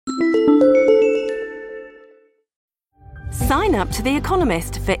Sign up to The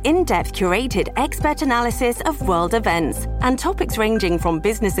Economist for in-depth curated expert analysis of world events and topics ranging from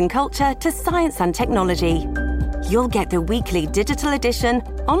business and culture to science and technology. You'll get the weekly digital edition,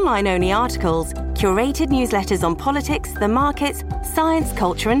 online-only articles, curated newsletters on politics, the markets, science,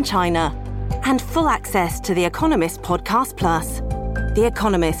 culture, and China, and full access to The Economist Podcast Plus. The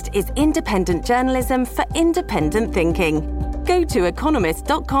Economist is independent journalism for independent thinking. Go to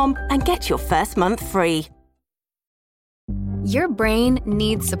economist.com and get your first month free. Your brain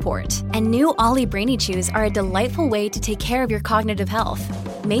needs support, and new Ollie Brainy Chews are a delightful way to take care of your cognitive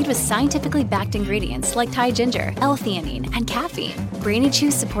health. Made with scientifically backed ingredients like Thai ginger, L-theanine, and caffeine, Brainy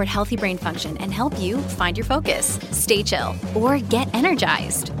Chews support healthy brain function and help you find your focus, stay chill, or get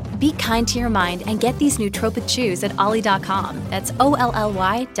energized. Be kind to your mind and get these nootropic chews at ollie.com. That's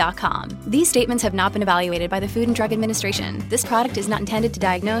OLLY.com. These statements have not been evaluated by the Food and Drug Administration. This product is not intended to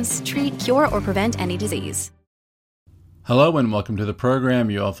diagnose, treat, cure, or prevent any disease. Hello and welcome to the program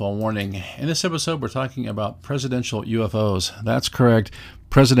UFO Warning. In this episode, we're talking about presidential UFOs. That's correct,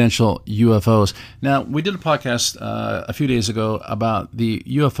 presidential UFOs. Now, we did a podcast a few days ago about the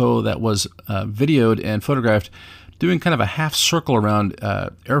UFO that was videoed and photographed doing kind of a half circle around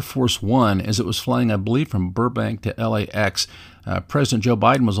Air Force One as it was flying, I believe, from Burbank to LAX. President Joe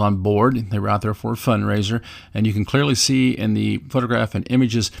Biden was on board. They were out there for a fundraiser, and you can clearly see in the photograph and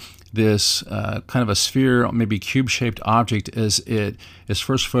images this kind of a sphere, maybe cube-shaped object as it is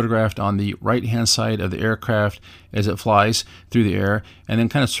first photographed on the right-hand side of the aircraft as it flies through the air, and then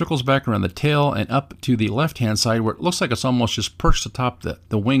kind of circles back around the tail and up to the left-hand side where it looks like it's almost just perched atop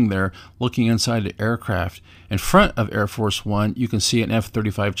the wing there, looking inside the aircraft. In front of Air Force One, you can see an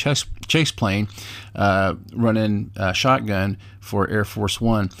F-35 chase plane running shotgun for Air Force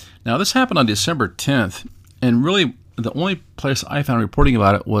One. Now, this happened on December 10th, and really the only place I found reporting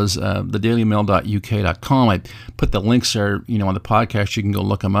about it was thedailymail.uk.com. I put the links there, on the podcast. You can go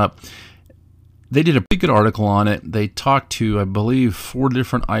look them up. They did a pretty good article on it. They talked to, I believe, 4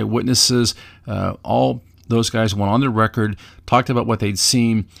 different eyewitnesses. All those guys went on the record, talked about what they'd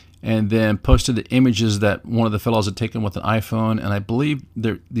seen, and then posted the images that one of the fellows had taken with an iPhone. And I believe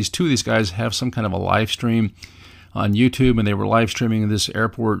these two of these guys have some kind of a live stream on YouTube, and they were live streaming this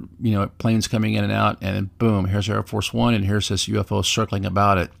airport, planes coming in and out, and then boom, here's Air Force One, and here's this UFO circling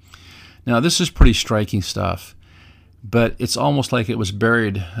about it. Now, this is pretty striking stuff, but it's almost like it was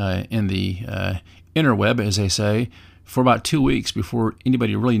buried in the interweb, as they say, for about 2 weeks before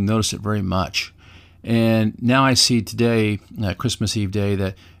anybody really noticed it very much. And now I see today, Christmas Eve day,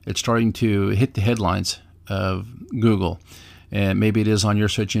 that it's starting to hit the headlines of Google, and maybe it is on your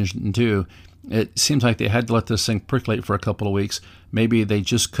search engine too. It seems like they had to let this thing percolate for a couple of weeks. Maybe they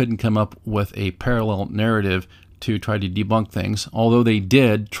just couldn't come up with a parallel narrative to try to debunk things, although they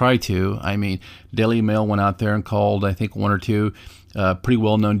did try to. I mean, Daily Mail went out there and called, I think, 1 or 2 pretty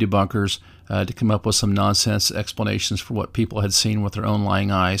well-known debunkers to come up with some nonsense explanations for what people had seen with their own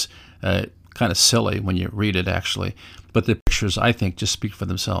lying eyes. Kind of silly when you read it, actually. But the pictures, I think, just speak for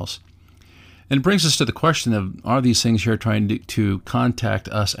themselves. And it brings us to the question of, are these things here trying to contact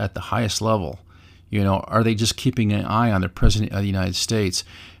us at the highest level? Are they just keeping an eye on the President of the United States?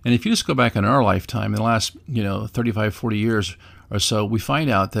 And if you just go back in our lifetime, in the last, 35, 40 years or so, we find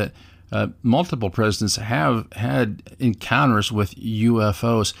out that multiple presidents have had encounters with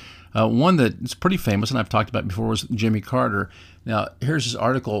UFOs. One that's pretty famous, and I've talked about before, was Jimmy Carter. Now, here's this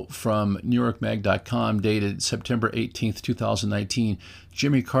article from NewYorkMag.com dated September 18th, 2019.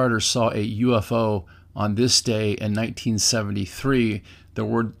 Jimmy Carter saw a UFO on this day in 1973.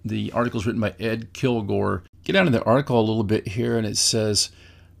 The article is written by Ed Kilgore. Get down to the article a little bit here, and it says,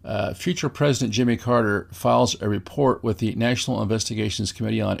 future President Jimmy Carter files a report with the National Investigations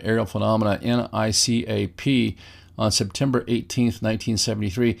Committee on Aerial Phenomena, NICAP, on September 18,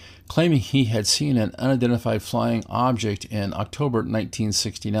 1973, claiming he had seen an unidentified flying object in October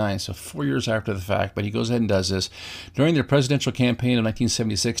 1969, so 4 years after the fact, but he goes ahead and does this. During the presidential campaign of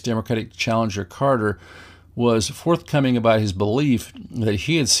 1976, Democratic challenger Carter was forthcoming about his belief that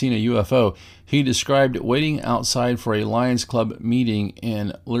he had seen a UFO. He described waiting outside for a Lions Club meeting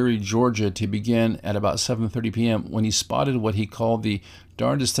in Leary, Georgia to begin at about 7:30 p.m. when he spotted what he called the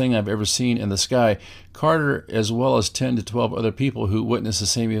darndest thing I've ever seen in the sky. Carter, as well as 10 to 12 other people who witnessed the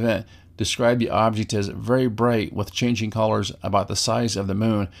same event, described the object as very bright with changing colors about the size of the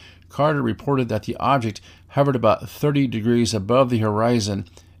moon. Carter reported that the object hovered about 30 degrees above the horizon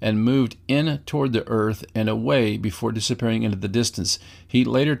and moved in toward the earth and away before disappearing into the distance. He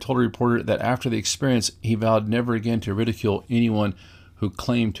later told a reporter that after the experience, he vowed never again to ridicule anyone who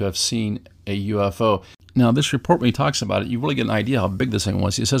claimed to have seen a UFO. Now, this report, when he talks about it, you really get an idea how big this thing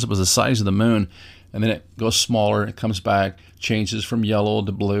was. He says it was the size of the moon. and then it goes smaller, it comes back, changes from yellow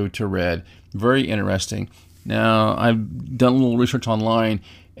to blue to red. Very interesting. Now, I've done a little research online,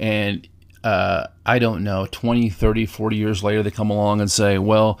 and I don't know, 20, 30, 40 years later, they come along and say,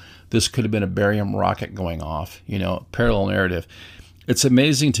 well, this could have been a barium rocket going off, parallel narrative. It's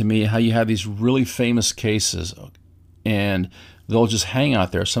amazing to me how you have these really famous cases, and they'll just hang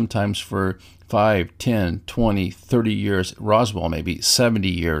out there sometimes for 5, 10, 20, 30 years, Roswell maybe 70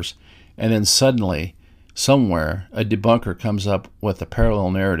 years, and then suddenly, somewhere, a debunker comes up with a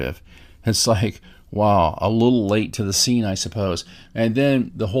parallel narrative. It's like, wow, a little late to the scene, I suppose. And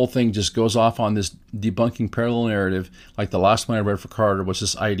then the whole thing just goes off on this debunking parallel narrative, like the last one I read for Carter was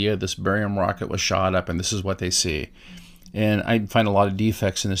this idea this barium rocket was shot up, and this is what they see. And I find a lot of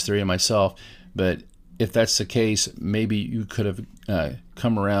defects in this theory myself, but if that's the case, maybe you could have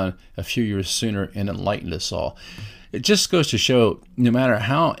come around a few years sooner and enlightened us all. It just goes to show, no matter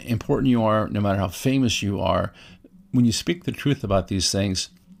how important you are, no matter how famous you are, when you speak the truth about these things,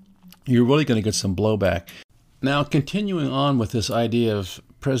 you're really going to get some blowback. Now, continuing on with this idea of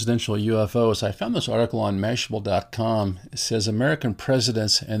presidential UFOs, I found this article on Mashable.com. It says, American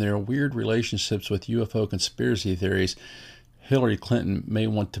presidents and their weird relationships with UFO conspiracy theories Hillary Clinton may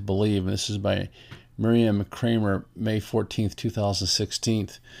want to believe. And this is by Miriam Kramer, May 14th, 2016.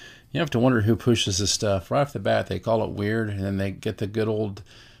 You have to wonder who pushes this stuff. Right off the bat, they call it weird, and then they get the good old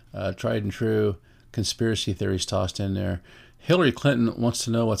tried and true conspiracy theories tossed in there. Hillary Clinton wants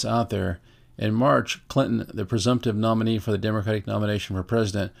to know what's out there. In March, Clinton, the presumptive nominee for the Democratic nomination for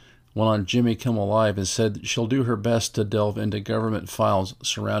president, went on Jimmy Kimmel Live and said she'll do her best to delve into government files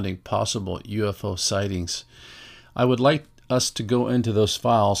surrounding possible UFO sightings. I would like us to go into those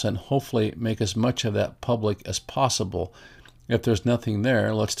files and hopefully make as much of that public as possible. If there's nothing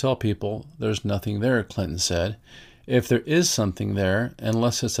there, let's tell people there's nothing there, Clinton said. If there is something there,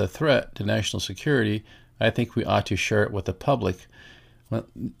 unless it's a threat to national security, I think we ought to share it with the public. Well,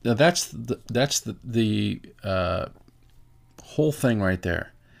 that's the whole thing right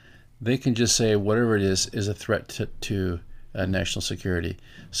there. They can just say whatever it is a threat to national security.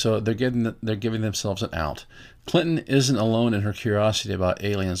 So they're giving themselves an out. Clinton isn't alone in her curiosity about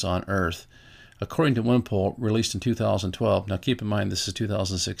aliens on Earth. According to one poll released in 2012, now keep in mind this is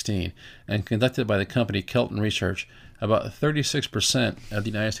 2016, and conducted by the company Kelton Research, about 36% of the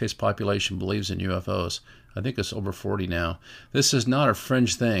United States population believes in UFOs. I think it's over 40 now. This is not a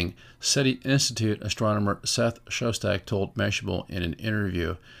fringe thing, SETI Institute astronomer Seth Shostak told Mashable in an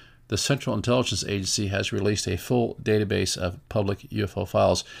interview. The Central Intelligence Agency has released a full database of public UFO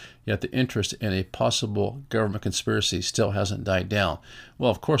files, yet the interest in a possible government conspiracy still hasn't died down. Well,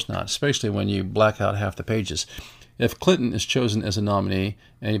 of course not, especially when you black out half the pages. If Clinton is chosen as a nominee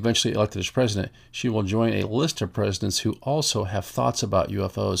and eventually elected as president, she will join a list of presidents who also have thoughts about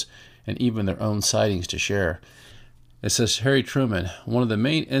UFOs and even their own sightings to share. It says Harry Truman. One of the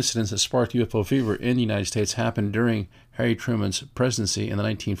main incidents that sparked UFO fever in the United States happened during Harry Truman's presidency in the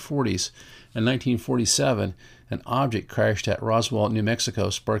 1940s. In 1947, an object crashed at Roswell, New Mexico,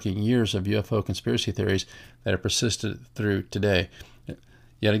 sparking years of UFO conspiracy theories that have persisted through today.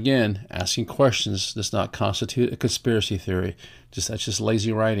 Yet again, asking questions does not constitute a conspiracy theory. That's just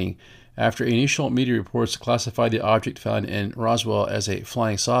lazy writing. After initial media reports classified the object found in Roswell as a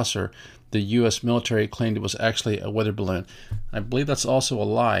flying saucer, the U.S. military claimed it was actually a weather balloon. I believe that's also a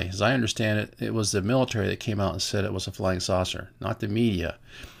lie. As I understand it, it was the military that came out and said it was a flying saucer, not the media.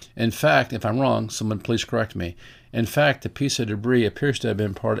 In fact, if I'm wrong, someone please correct me. In fact, the piece of debris appears to have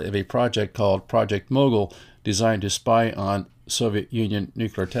been part of a project called Project Mogul, designed to spy on Soviet Union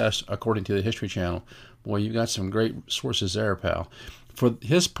nuclear tests, according to the History Channel. Boy, you got some great sources there, pal. For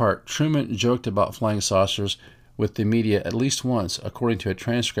his part, Truman joked about flying saucers with the media at least once, according to a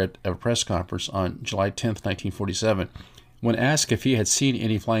transcript of a press conference on July 10, 1947. When asked if he had seen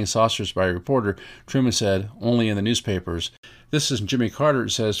any flying saucers by a reporter, Truman said, only in the newspapers. This is Jimmy Carter.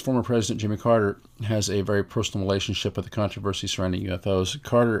 It says, former President Jimmy Carter has a very personal relationship with the controversy surrounding UFOs.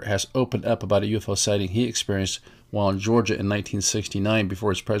 Carter has opened up about a UFO sighting he experienced while in Georgia in 1969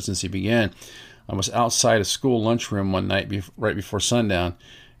 before his presidency began. I was outside a school lunchroom one night right before sundown.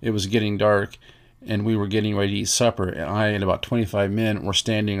 It was getting dark, and we were getting ready to eat supper, and I and about 25 men were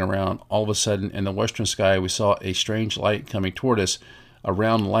standing around. All of a sudden, in the western sky, we saw a strange light coming toward us. A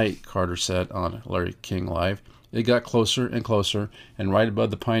round light, Carter said on Larry King Live. It got closer and closer, and right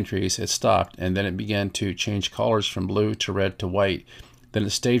above the pine trees, it stopped, and then it began to change colors from blue to red to white. Then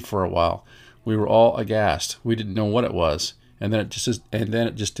it stayed for a while. We were all aghast. We didn't know what it was. and then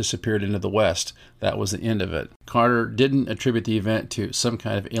it just disappeared into the west. That was the end of it. Carter didn't attribute the event to some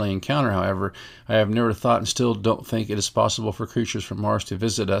kind of alien encounter, however. I have never thought and still don't think it is possible for creatures from Mars to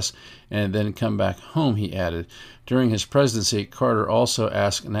visit us and then come back home, he added. During his presidency, Carter also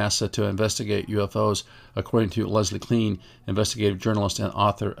asked NASA to investigate UFOs, according to Leslie Kean, investigative journalist and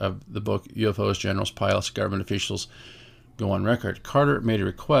author of the book UFOs, Generals, Pilots, Government Officials Go on Record. Carter made a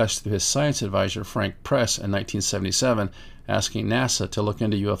request to his science advisor, Frank Press, in 1977, asking NASA to look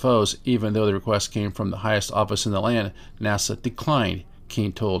into UFOs. Even though the request came from the highest office in the land, NASA declined,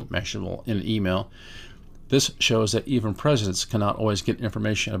 Kean told Mashable in an email. This shows that even presidents cannot always get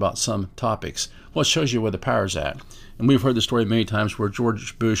information about some topics. Well, it shows you where the power's at. And we've heard the story many times where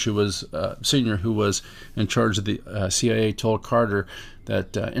George Bush, who was senior, who was in charge of the CIA, told Carter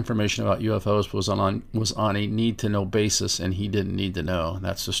that information about UFOs was on a need-to-know basis, and he didn't need to know.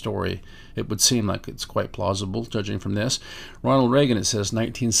 That's the story. It would seem like it's quite plausible, judging from this. Ronald Reagan, it says,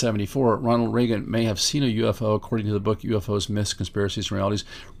 1974, Ronald Reagan may have seen a UFO, according to the book UFOs, Myths, Conspiracies, and Realities,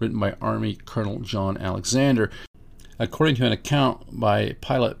 written by Army Colonel John Alexander. According to an account by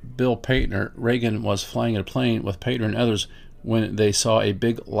pilot Bill Paitner, Reagan was flying a plane with Paitner and others when they saw a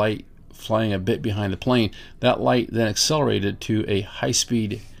big light flying a bit behind the plane. That light then accelerated to a high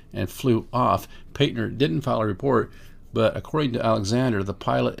speed and flew off. Paitner didn't file a report, but according to Alexander, the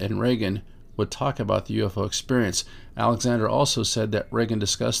pilot and Reagan would talk about the UFO experience. Alexander also said that Reagan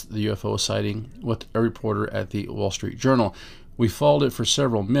discussed the UFO sighting with a reporter at the Wall Street Journal. We followed it for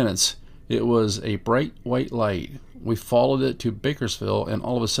several minutes. It was a bright white light. We followed it to Bakersfield, and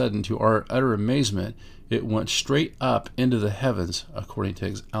all of a sudden, to our utter amazement, it went straight up into the heavens, according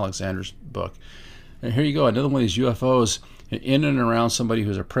to Alexander's book. And here you go, another one of these UFOs in and around somebody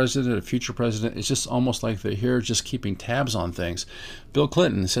who's a president, a future president. It's just almost like they're here just keeping tabs on things. Bill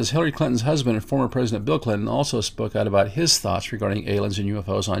Clinton says Hillary Clinton's husband and former President Bill Clinton also spoke out about his thoughts regarding aliens and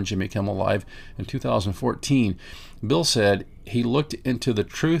UFOs on Jimmy Kimmel Live in 2014. Bill said he looked into the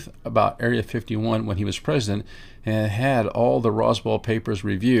truth about Area 51 when he was president and had all the Roswell papers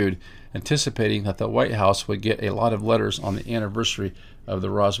reviewed, anticipating that the White House would get a lot of letters on the anniversary of the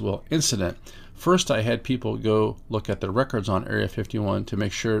Roswell incident. First, I had people go look at the records on Area 51 to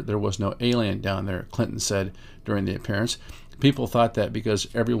make sure there was no alien down there, Clinton said during the appearance. People thought that because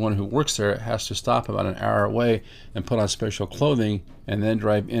everyone who works there has to stop about an hour away and put on special clothing and then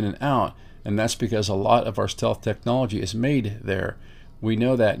drive in and out, and that's because a lot of our stealth technology is made there. We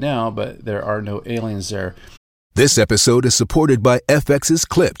know that now, but there are no aliens there. This episode is supported by FX's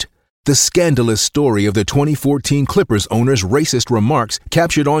Clipped, the scandalous story of the 2014 Clippers owner's racist remarks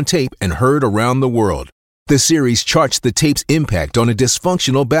captured on tape and heard around the world. The series charts the tape's impact on a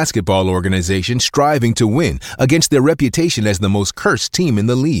dysfunctional basketball organization striving to win against their reputation as the most cursed team in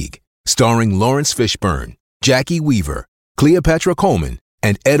the league. Starring Lawrence Fishburne, Jackie Weaver, Cleopatra Coleman,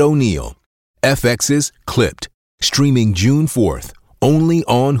 and Ed O'Neill. FX's Clipped, streaming June 4th, only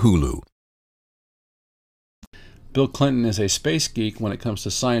on Hulu. Bill Clinton is a space geek when it comes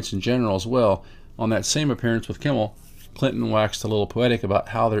to science in general as well. On that same appearance with Kimmel, Clinton waxed a little poetic about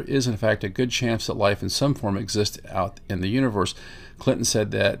how there is in fact a good chance that life in some form exists out in the universe. Clinton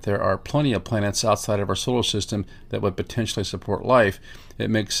said that there are plenty of planets outside of our solar system that would potentially support life. It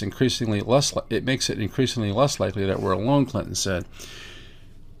makes it increasingly less likely that we're alone, Clinton said.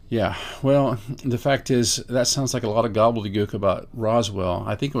 Yeah, well, the fact is, that sounds like a lot of gobbledygook about Roswell.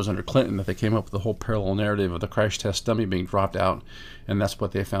 I think it was under Clinton that they came up with the whole parallel narrative of the crash test dummy being dropped out, and that's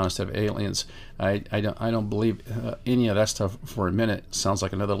what they found instead of aliens. I don't believe any of that stuff for a minute. Sounds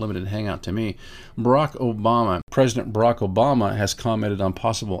like another limited hangout to me. President Barack Obama has commented on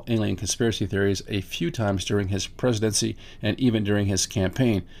possible alien conspiracy theories a few times during his presidency and even during his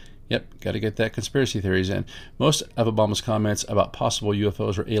campaign. Yep, got to get that conspiracy theories in. Most of Obama's comments about possible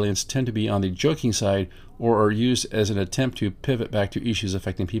UFOs or aliens tend to be on the joking side or are used as an attempt to pivot back to issues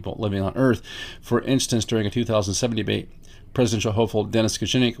affecting people living on Earth. For instance, during a 2007 debate, presidential hopeful Dennis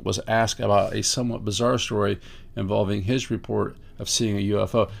Kucinich was asked about a somewhat bizarre story involving his report of seeing a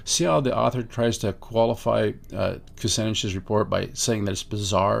UFO. See how the author tries to qualify Kucinich's report by saying that it's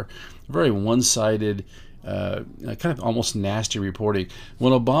bizarre? Very one-sided, kind of almost nasty reporting.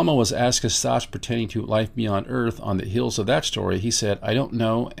 When Obama was asked his thoughts pertaining to life beyond Earth on the heels of that story, he said, "I don't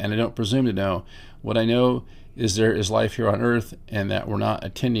know, and I don't presume to know. What I know is there is life here on Earth, and that we're not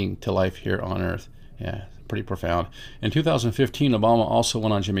attending to life here on Earth." Yeah, pretty profound. In 2015, Obama also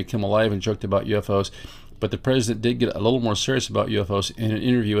went on Jimmy Kimmel Live and joked about UFOs. But the president did get a little more serious about UFOs in an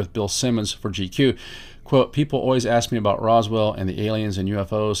interview with Bill Simmons for GQ. Quote, people always ask me about Roswell and the aliens and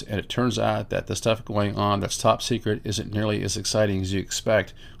UFOs, and it turns out that the stuff going on that's top secret isn't nearly as exciting as you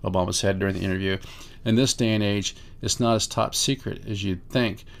expect, Obama said during the interview. In this day and age, it's not as top secret as you'd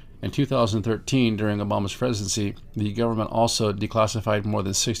think. In 2013, during Obama's presidency, the government also declassified more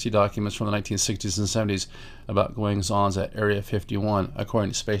than 60 documents from the 1960s and 70s about goings-ons at Area 51,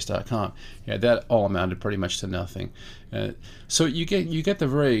 according to Space.com. Yeah, that all amounted pretty much to nothing. So you get the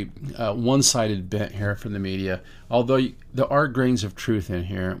very one-sided bent here from the media, although there are grains of truth in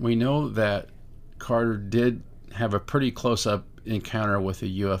here. We know that Carter did have a pretty close-up encounter with a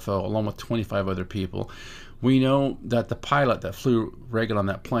UFO, along with 25 other people. We know that the pilot that flew Reagan on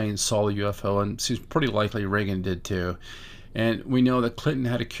that plane saw the UFO, and it's pretty likely Reagan did too. And we know that Clinton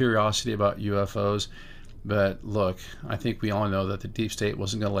had a curiosity about UFOs, but look, I think we all know that the deep state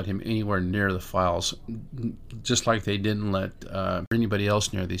wasn't going to let him anywhere near the files, just like they didn't let anybody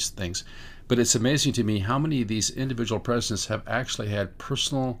else near these things. But it's amazing to me how many of these individual presidents have actually had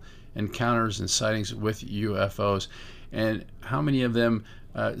personal encounters and sightings with UFOs, and how many of them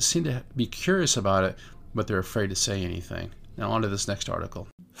seem to be curious about it, but they're afraid to say anything. Now on to this next article.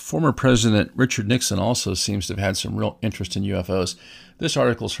 Former President Richard Nixon also seems to have had some real interest in UFOs. This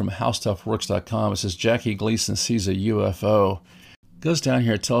article is from HowStuffWorks.com. It says Jackie Gleason sees a UFO. Goes down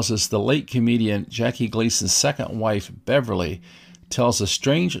here, it tells us the late comedian Jackie Gleason's second wife, Beverly, tells a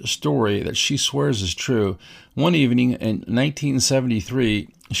strange story that she swears is true. One evening in 1973,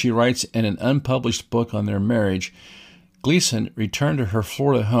 she writes in an unpublished book on their marriage, Gleason returned to her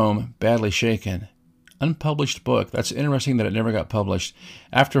Florida home badly shaken. Unpublished book. That's interesting that it never got published.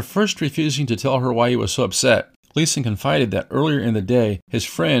 After first refusing to tell her why he was so upset, Gleason confided that earlier in the day, his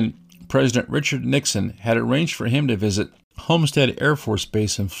friend, President Richard Nixon, had arranged for him to visit Homestead Air Force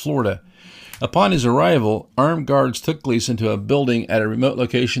Base in Florida. Upon his arrival, armed guards took Gleason to a building at a remote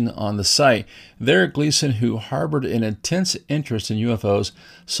location on the site. There, Gleason, who harbored an intense interest in UFOs,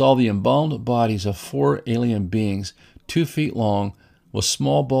 saw the embalmed bodies of 4 alien beings, 2 feet long, with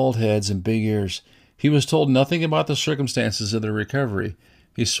small bald heads and big ears. He was told nothing about the circumstances of their recovery.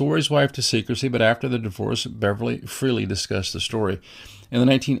 He swore his wife to secrecy, but after the divorce, Beverly freely discussed the story. In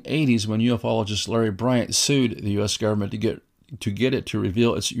the 1980s, when ufologist Larry Bryant sued the U.S. government to get it to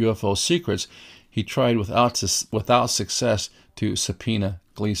reveal its UFO secrets, he tried without success to subpoena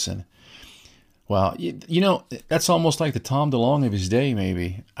Gleason. Wow, you know, that's almost like the Tom DeLonge of his day,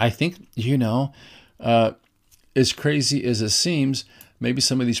 maybe. I think, as crazy as it seems, maybe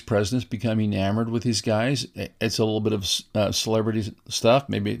some of these presidents become enamored with these guys. It's a little bit of celebrity stuff.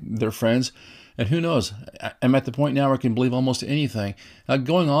 Maybe they're friends. And who knows? I'm at the point now where I can believe almost anything. Now,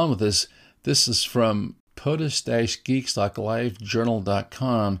 going on with this is from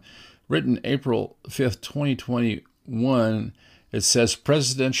POTUS-Geeks.livejournal.com, written April 5th, 2021. It says,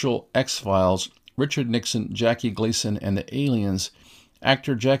 Presidential X-Files, Richard Nixon, Jackie Gleason, and the Aliens.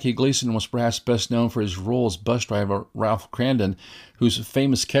 Actor Jackie Gleason was perhaps best known for his role as bus driver Ralph Crandon, whose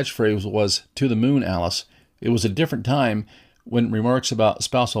famous catchphrase was, "To the moon, Alice." It was a different time when remarks about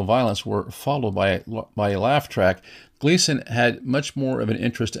spousal violence were followed by a laugh track. Gleason had much more of an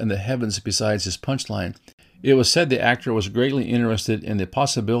interest in the heavens besides his punchline. It was said the actor was greatly interested in the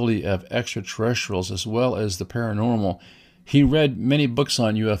possibility of extraterrestrials as well as the paranormal. He read many books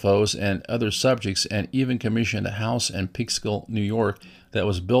on UFOs and other subjects, and even commissioned a house in Peekskill, New York, that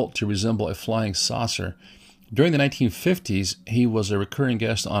was built to resemble a flying saucer. During the 1950s, he was a recurring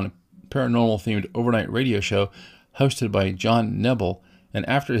guest on a paranormal-themed overnight radio show hosted by John Nebel, and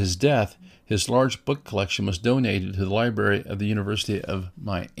after his death, his large book collection was donated to the library of the University of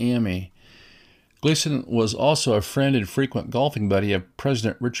Miami. Gleason was also a friend and frequent golfing buddy of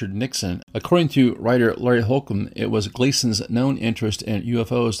President Richard Nixon. According to writer Larry Holcomb, it was Gleason's known interest in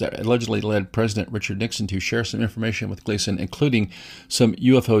UFOs that allegedly led President Richard Nixon to share some information with Gleason, including some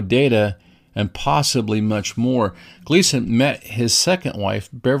UFO data and possibly much more. Gleason met his second wife,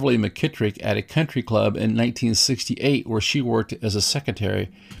 Beverly McKittrick, at a country club in 1968 where she worked as a secretary.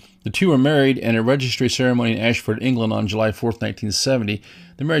 The two were married in a registry ceremony in Ashford, England on July 4, 1970.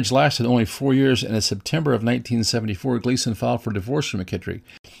 The marriage lasted only 4 years, and in September of 1974, Gleason filed for divorce from McKittrick.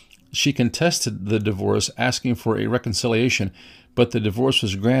 She contested the divorce, asking for a reconciliation, but the divorce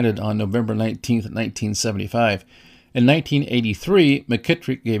was granted on November 19, 1975. In 1983,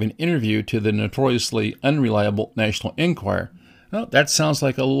 McKittrick gave an interview to the notoriously unreliable National Enquirer. Well, that sounds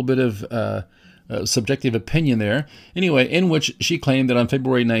like a little bit of subjective opinion there. Anyway, in which she claimed that on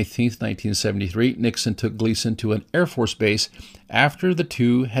February 19, 1973, Nixon took Gleason to an Air Force base after the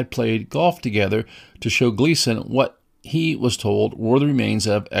two had played golf together to show Gleason what he was told were the remains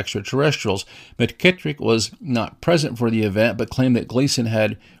of extraterrestrials. McKittrick was not present for the event, but claimed that Gleason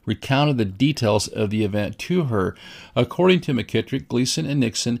had recounted the details of the event to her. According to McKittrick, Gleason and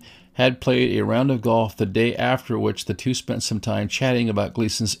Nixon had played a round of golf the day after, which the two spent some time chatting about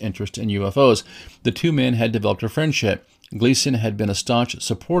Gleason's interest in UFOs. The two men had developed a friendship. Gleason had been a staunch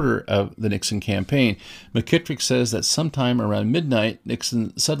supporter of the Nixon campaign. McKittrick says that sometime around midnight,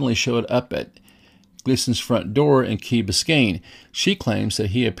 Nixon suddenly showed up at Gleason's front door in Key Biscayne. She claims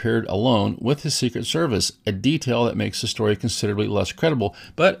that he appeared alone with his Secret Service, a detail that makes the story considerably less credible.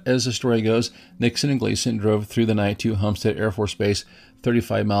 But as the story goes, Nixon and Gleason drove through the night to Homestead Air Force Base,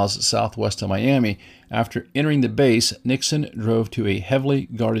 35 miles southwest of Miami. After entering the base, Nixon drove to a heavily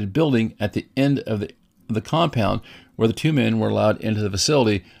guarded building at the end of the compound where the two men were allowed into the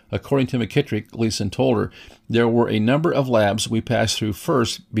facility. According to McKittrick, Gleason told her, "There were a number of labs we passed through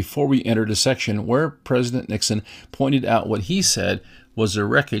first before we entered a section where President Nixon pointed out what he said was the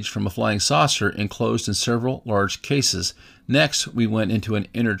wreckage from a flying saucer enclosed in several large cases. Next, we went into an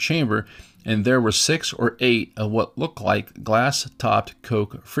inner chamber, and there were 6 or 8 of what looked like glass-topped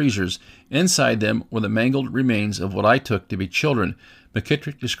Coke freezers. Inside them were the mangled remains of what I took to be children."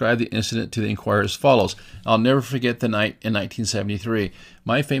 McKittrick described the incident to the Inquirer as follows: "I'll never forget the night in 1973.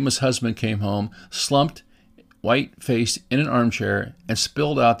 My famous husband came home, slumped, white-faced in an armchair, and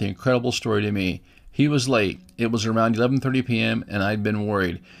spilled out the incredible story to me. He was late. It was around 11:30 p.m., and I'd been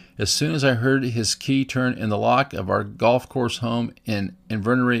worried. As soon as I heard his key turn in the lock of our golf course home in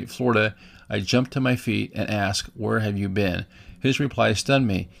Inverness, Florida, I jumped to my feet and asked, 'Where have you been?' His reply stunned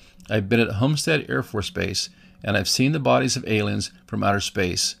me. I've been at Homestead Air Force Base, and I've seen the bodies of aliens from outer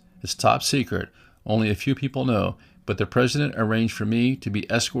space. It's top secret. Only a few people know, but the president arranged for me to be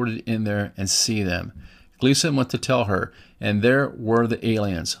escorted in there and see them." Gleason went to tell her, and there were the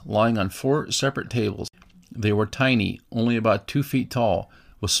aliens, lying on 4 separate tables. They were tiny, only about 2 feet tall,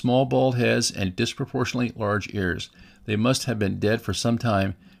 with small bald heads and disproportionately large ears. They must have been dead for some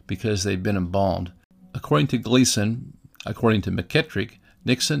time because they'd been embalmed. According to McKittrick,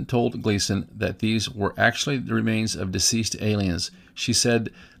 Nixon told Gleason that these were actually the remains of deceased aliens. She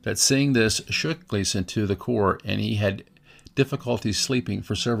said that seeing this shook Gleason to the core, and he had difficulty sleeping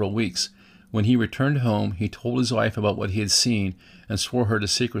for several weeks. When he returned home, he told his wife about what he had seen and swore her to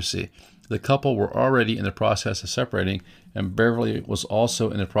secrecy. The couple were already in the process of separating, and Beverly was also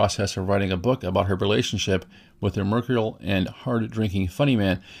in the process of writing a book about her relationship with the mercurial and hard-drinking funny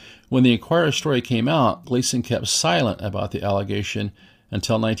man. When the Inquirer story came out, Gleason kept silent about the allegation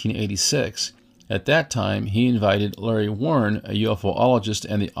until 1986. At that time, he invited Larry Warren, a UFOologist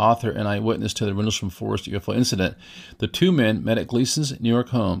and the author and eyewitness to the Rendlesham Forest UFO incident. The two men met at Gleason's New York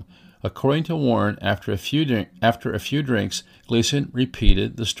home. According to Warren, after a few drinks, Gleason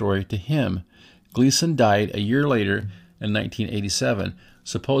repeated the story to him. Gleason died a year later in 1987.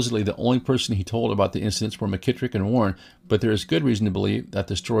 Supposedly, the only person he told about the incidents were McKittrick and Warren, but there is good reason to believe that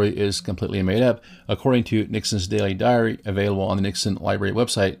the story is completely made up. According to Nixon's daily diary, available on the Nixon Library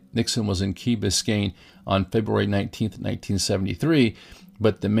website, Nixon was in Key Biscayne on February 19, 1973,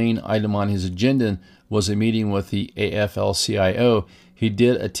 but the main item on his agenda was a meeting with the AFL-CIO. He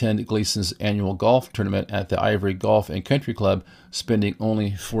did attend Gleason's annual golf tournament at the Ivory Golf and Country Club, spending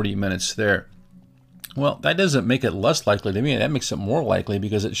only 40 minutes there. Well, that doesn't make it less likely to me. That makes it more likely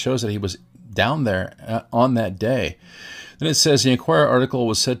because it shows that he was down there on that day. Then it says the Inquirer article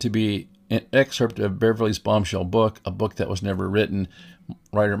was said to be an excerpt of Beverly's bombshell book, a book that was never written.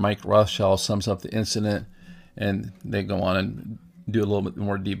 Writer Mike Rothschild sums up the incident, and they go on and do a little bit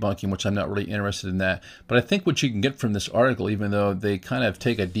more debunking, which I'm not really interested in that. But I think what you can get from this article, even though they kind of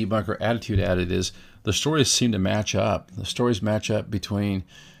take a debunker attitude at it, is the stories seem to match up. The stories match up between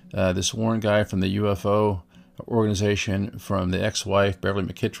this Warren guy from the UFO organization, from the ex-wife, Beverly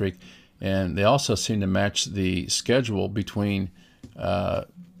McKittrick, and they also seem to match the schedule between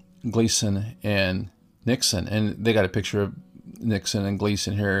Gleason and Nixon. And they got a picture of Nixon and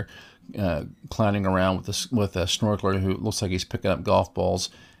Gleason here clowning around with a snorkeler who looks like he's picking up golf balls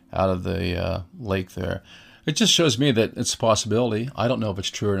out of the lake there. It just shows me that it's a possibility. I don't know if it's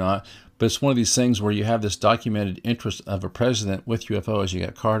true or not, but it's one of these things where you have this documented interest of a president with UFOs. You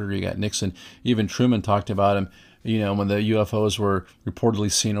got Carter, you got Nixon, even Truman talked about him, when the UFOs were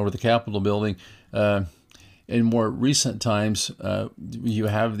reportedly seen over the Capitol building. In more recent times, you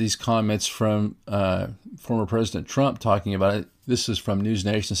have these comments from former President Trump talking about it. This is from News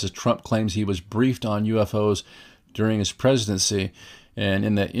Nation. It says Trump claims he was briefed on UFOs during his presidency. And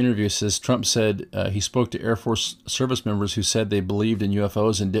in that interview, it says Trump said he spoke to Air Force service members who said they believed in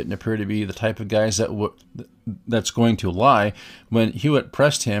UFOs and didn't appear to be the type of guys that that's going to lie. When Hewitt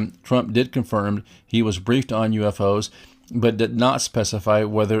pressed him, Trump did confirm he was briefed on UFOs, but did not specify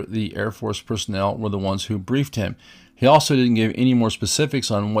whether the Air Force personnel were the ones who briefed him. He also didn't give any more specifics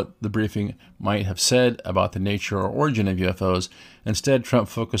on what the briefing might have said about the nature or origin of UFOs. Instead, Trump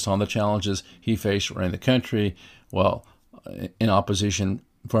focused on the challenges he faced around the country, well, in opposition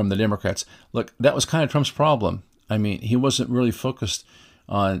from the Democrats. Look, that was kind of Trump's problem. I mean, he wasn't really focused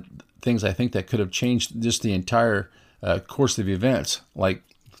on things I think that could have changed just the entire course of events, like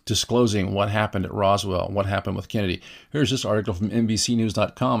disclosing what happened at Roswell, what happened with Kennedy. Here's this article from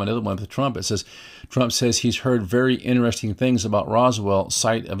NBCnews.com, another one with Trump. It says, Trump says he's heard very interesting things about Roswell,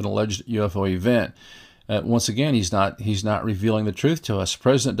 site of an alleged UFO event. Once again, he's not revealing the truth to us.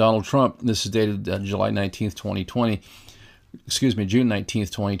 President Donald Trump, this is dated June 19th,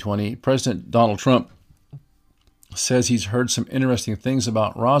 2020. President Donald Trump says he's heard some interesting things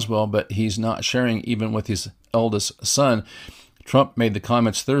about Roswell, but he's not sharing even with his eldest son. Trump made the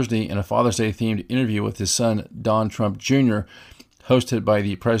comments Thursday in a Father's Day themed interview with his son, Don Trump Jr., hosted by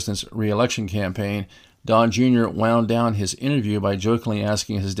the president's re-election campaign. Don Jr. wound down his interview by jokingly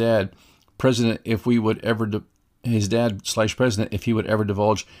asking his dad, President, if he would ever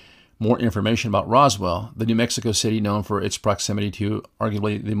divulge more information about Roswell, the New Mexico city known for its proximity to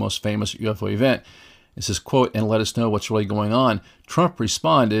arguably the most famous UFO event. It says, quote, and let us know what's really going on. Trump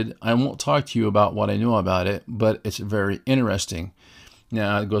responded, I won't talk to you about what I know about it, but it's very interesting.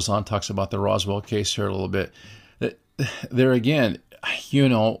 Now, it goes on, talks about the Roswell case here a little bit. There again, I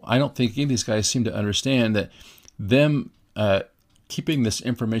don't think any of these guys seem to understand that them keeping this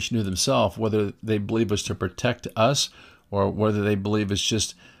information to themselves, whether they believe it's to protect us or whether they believe it's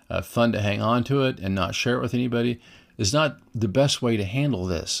just fun to hang on to it and not share it with anybody, is not the best way to handle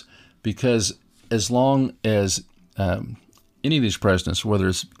this. Because as long as any of these presidents, whether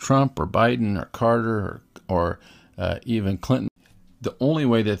it's Trump or Biden or Carter or even Clinton, the only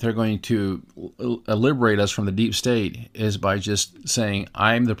way that they're going to liberate us from the deep state is by just saying,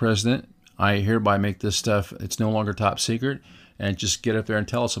 I'm the president, I hereby make this stuff, it's no longer top secret, and just get up there and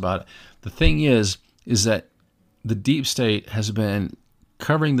tell us about it. The thing is that the deep state has been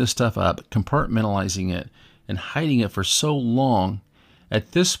covering this stuff up, compartmentalizing it, and hiding it for so long.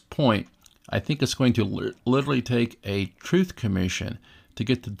 At this point, I think it's going to literally take a truth commission to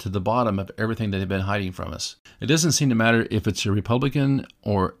get to the bottom of everything that they've been hiding from us. It doesn't seem to matter if it's a Republican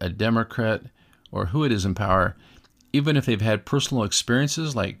or a Democrat or who it is in power, even if they've had personal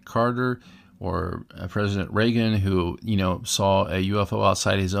experiences like Carter or President Reagan, who saw a UFO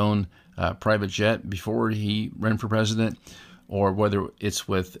outside his own private jet before he ran for president, or whether it's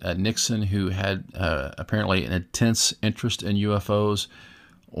with Nixon, who had apparently an intense interest in UFOs,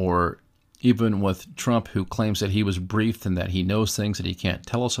 or even with Trump, who claims that he was briefed and that he knows things that he can't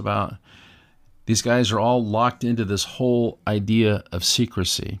tell us about. These guys are all locked into this whole idea of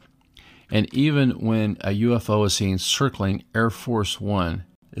secrecy. And even when a UFO is seen circling Air Force One,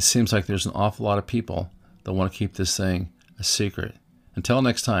 it seems like there's an awful lot of people that want to keep this thing a secret. Until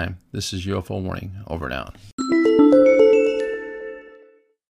next time, this is UFO Warning, over and out.